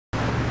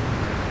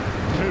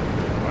hit me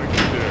like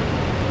you did.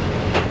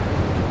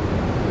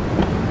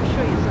 I'll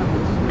show you something.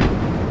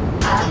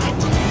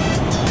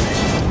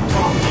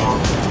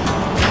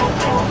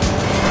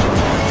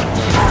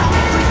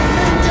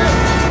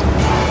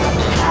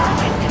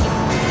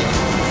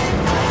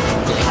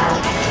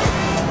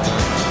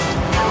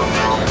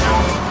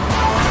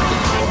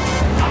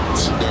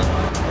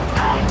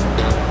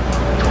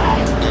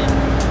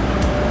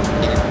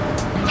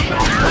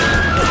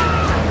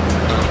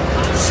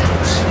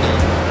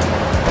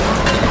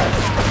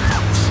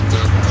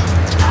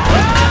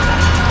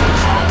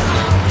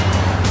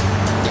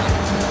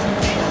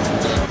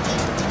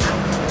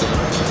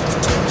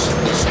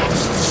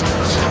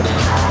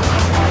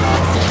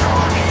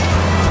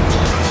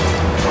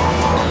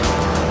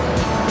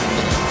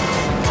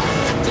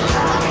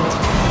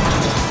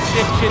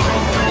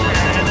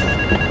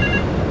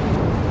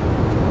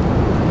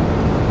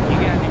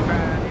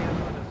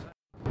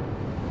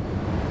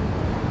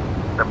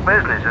 The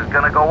business is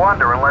gonna go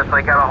under unless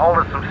I get a hold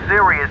of some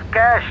serious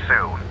cash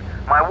soon.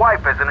 My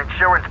wife has an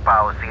insurance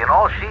policy, and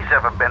all she's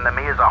ever been to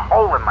me is a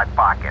hole in my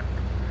pocket.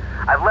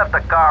 I've left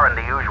the car in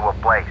the usual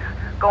place.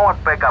 Go and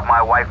pick up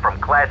my wife from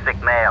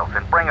Classic Nails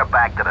and bring her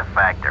back to the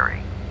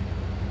factory.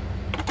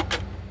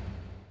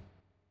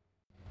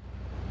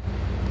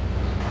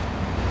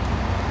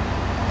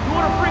 You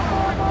wanna break?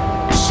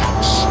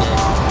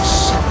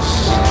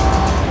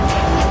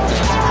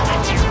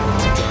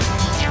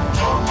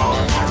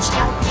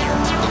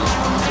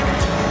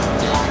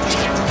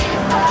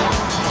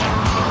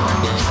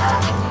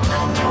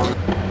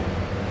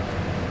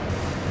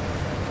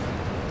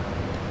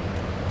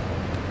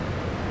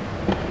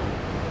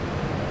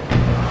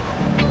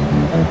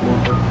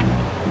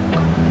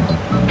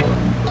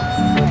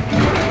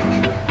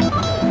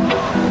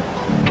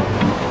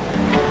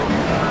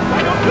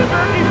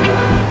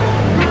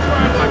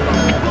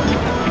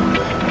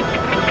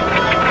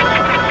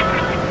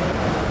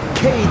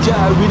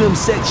 Rhythm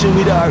section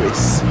with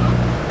Aris.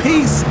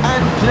 Peace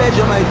and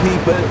pleasure, my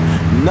people.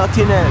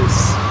 Nothing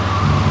else.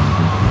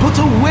 Put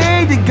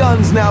away the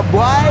guns now,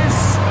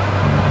 boys.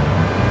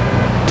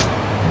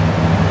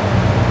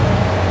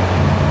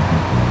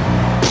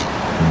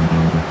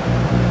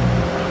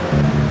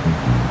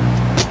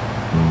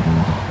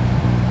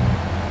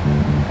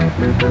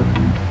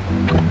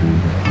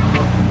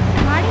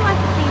 Marty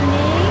wants to see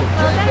me?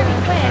 Well, it better be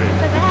quick,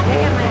 because I have to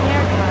get my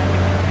hair cut.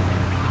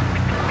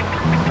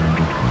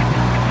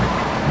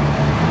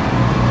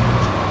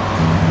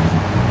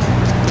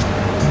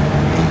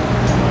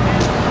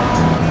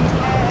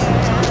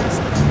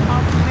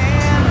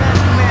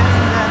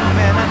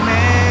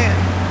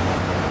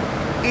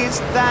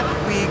 That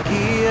we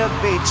give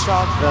each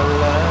other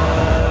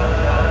love.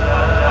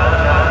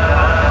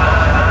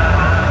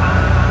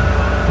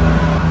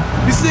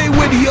 You say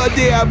whether you're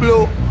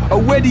Diablo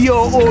or whether you're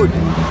old,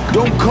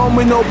 don't come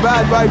with no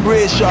bad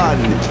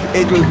vibration.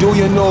 It'll do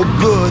you no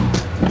good.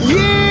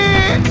 Yeah!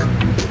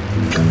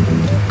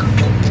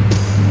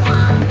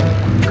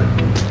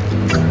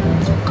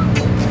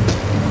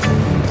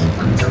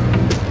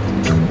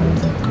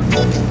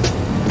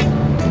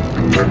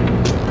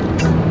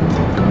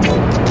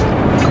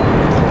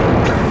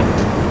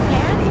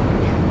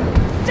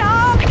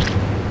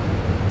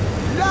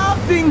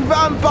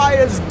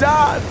 Vampires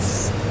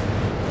dance,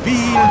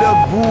 feel the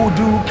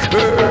voodoo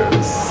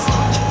curse.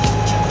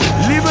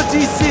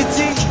 Liberty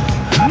City,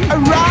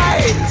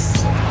 arise.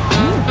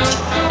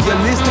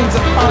 You're listening to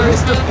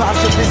Aris the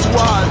Pacifist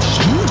Watch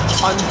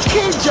on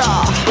Kija.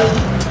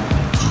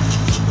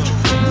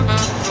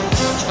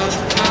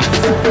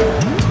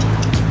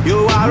 You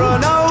are a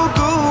no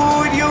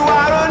good, you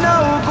are a no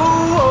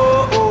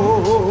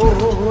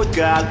good,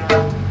 God.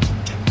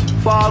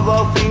 For the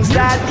things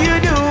that you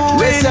do.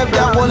 Let's have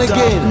that one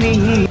again.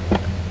 Me.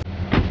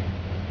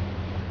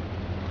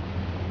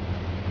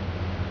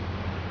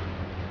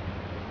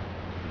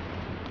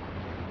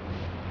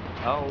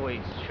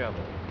 Always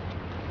shovel.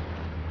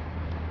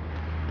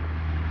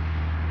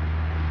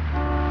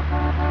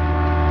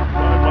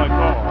 My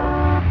car.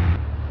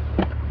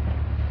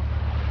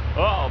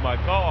 Oh, my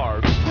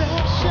car.